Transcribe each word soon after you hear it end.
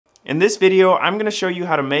In this video, I'm going to show you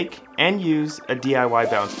how to make and use a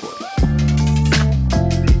DIY bounce board.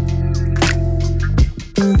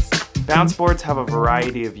 Bounce boards have a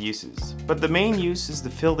variety of uses, but the main use is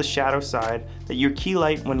to fill the shadow side that your key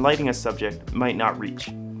light when lighting a subject might not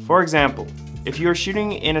reach. For example, if you are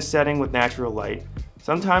shooting in a setting with natural light,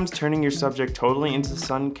 sometimes turning your subject totally into the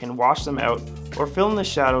sun can wash them out or fill in the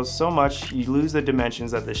shadows so much you lose the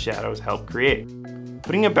dimensions that the shadows help create.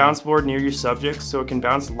 Putting a bounce board near your subject so it can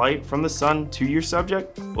bounce light from the sun to your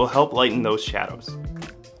subject will help lighten those shadows.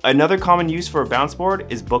 Another common use for a bounce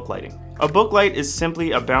board is book lighting. A book light is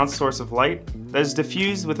simply a bounce source of light that is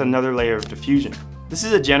diffused with another layer of diffusion. This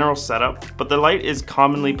is a general setup, but the light is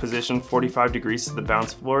commonly positioned 45 degrees to the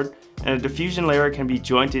bounce board, and a diffusion layer can be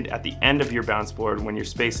jointed at the end of your bounce board when your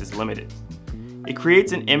space is limited. It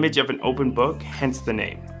creates an image of an open book, hence the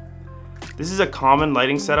name. This is a common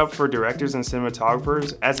lighting setup for directors and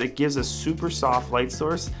cinematographers as it gives a super soft light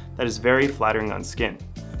source that is very flattering on skin.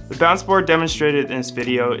 The bounce board demonstrated in this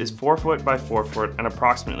video is 4 foot by 4 foot and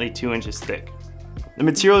approximately 2 inches thick. The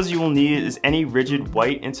materials you will need is any rigid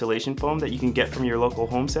white insulation foam that you can get from your local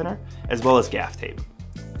home center, as well as gaff tape.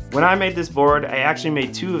 When I made this board, I actually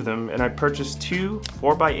made 2 of them, and I purchased 2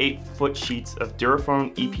 4x8 foot sheets of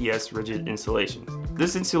Durafoam EPS rigid insulation.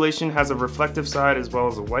 This insulation has a reflective side as well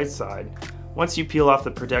as a white side once you peel off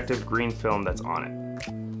the protective green film that's on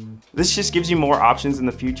it. This just gives you more options in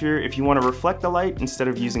the future if you want to reflect the light instead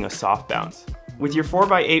of using a soft bounce. With your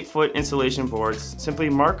 4x8 foot insulation boards, simply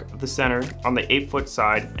mark the center on the 8 foot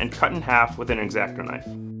side and cut in half with an X-Acto knife.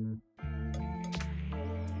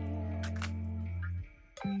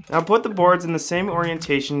 Now put the boards in the same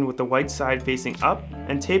orientation with the white side facing up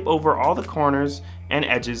and tape over all the corners and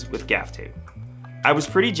edges with gaff tape. I was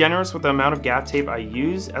pretty generous with the amount of gaff tape I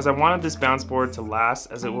use as I wanted this bounce board to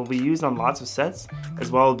last, as it will be used on lots of sets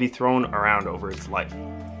as well as be thrown around over its life.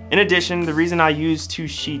 In addition, the reason I used 2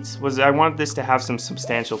 sheets was I wanted this to have some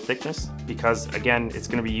substantial thickness because, again, it's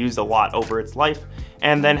going to be used a lot over its life,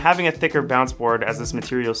 and then having a thicker bounce board as this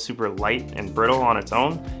material is super light and brittle on its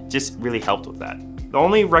own just really helped with that. The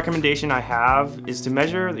only recommendation I have is to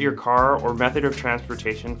measure your car or method of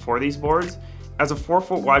transportation for these boards, as a 4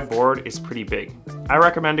 foot wide board is pretty big. I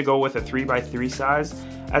recommend to go with a 3x3 size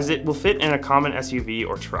as it will fit in a common SUV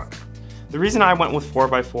or truck. The reason I went with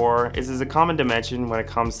 4x4 is it's a common dimension when it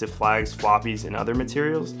comes to flags, floppies, and other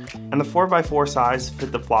materials, and the 4x4 size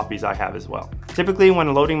fit the floppies I have as well. Typically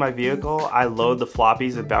when loading my vehicle, I load the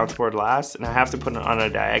floppies and bounce board last, and I have to put it on a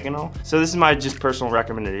diagonal. So this is my just personal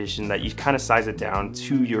recommendation that you kind of size it down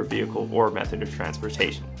to your vehicle or method of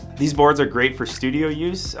transportation. These boards are great for studio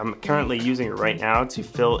use. I'm currently using it right now to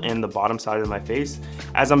fill in the bottom side of my face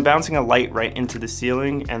as I'm bouncing a light right into the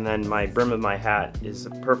ceiling, and then my brim of my hat is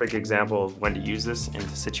a perfect example of when to use this in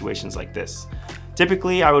situations like this.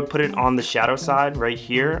 Typically I would put it on the shadow side right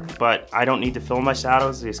here, but I don't need to fill my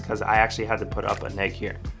shadows just because I actually had to put up a neg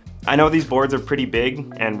here. I know these boards are pretty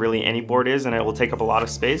big, and really any board is, and it will take up a lot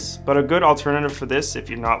of space, but a good alternative for this if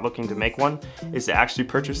you're not looking to make one is to actually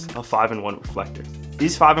purchase a 5-in-1 reflector.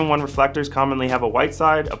 These 5-in-1 reflectors commonly have a white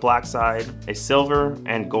side, a black side, a silver,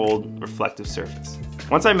 and gold reflective surface.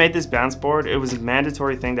 Once I made this bounce board, it was a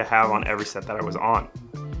mandatory thing to have on every set that I was on.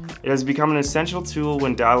 It has become an essential tool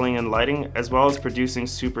when dialing in lighting as well as producing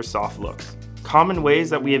super soft looks. Common ways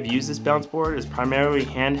that we have used this bounce board is primarily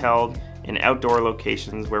handheld in outdoor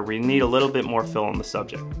locations where we need a little bit more fill on the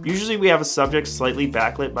subject. Usually we have a subject slightly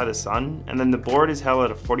backlit by the sun, and then the board is held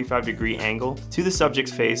at a 45-degree angle to the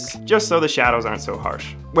subject's face just so the shadows aren't so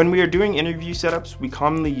harsh. When we are doing interview setups, we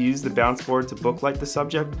commonly use the bounce board to booklight the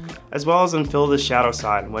subject as well as unfill the shadow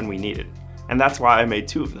side when we need it, and that's why I made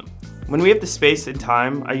 2 of them. When we have the space and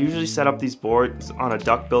time, I usually set up these boards on a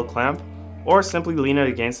duckbill clamp or simply lean it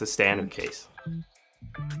against a standard case.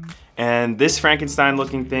 And this Frankenstein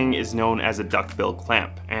looking thing is known as a duckbill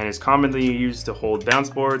clamp and is commonly used to hold bounce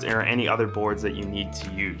boards or any other boards that you need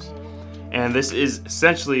to use. And this is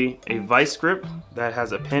essentially a vice grip that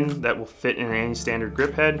has a pin that will fit in any standard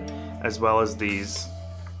grip head, as well as these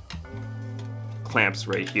clamps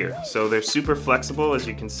right here. So they're super flexible, as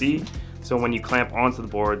you can see. So when you clamp onto the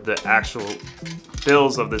board, the actual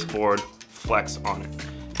bills of this board flex on it.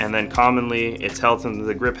 And then commonly it's held into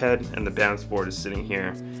the grip head and the bounce board is sitting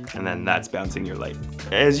here, and then that's bouncing your light.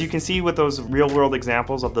 As you can see with those real world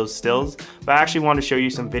examples of those stills, but I actually want to show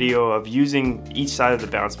you some video of using each side of the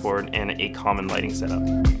bounce board in a common lighting setup.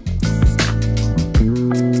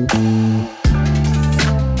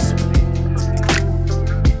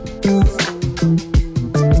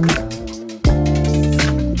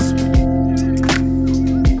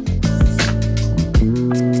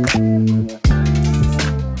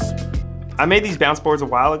 I made these bounce boards a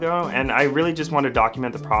while ago, and I really just want to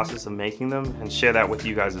document the process of making them and share that with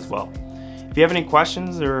you guys as well. If you have any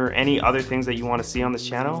questions or any other things that you want to see on this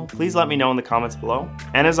channel, please let me know in the comments below.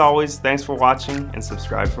 And as always, thanks for watching and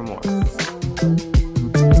subscribe for more.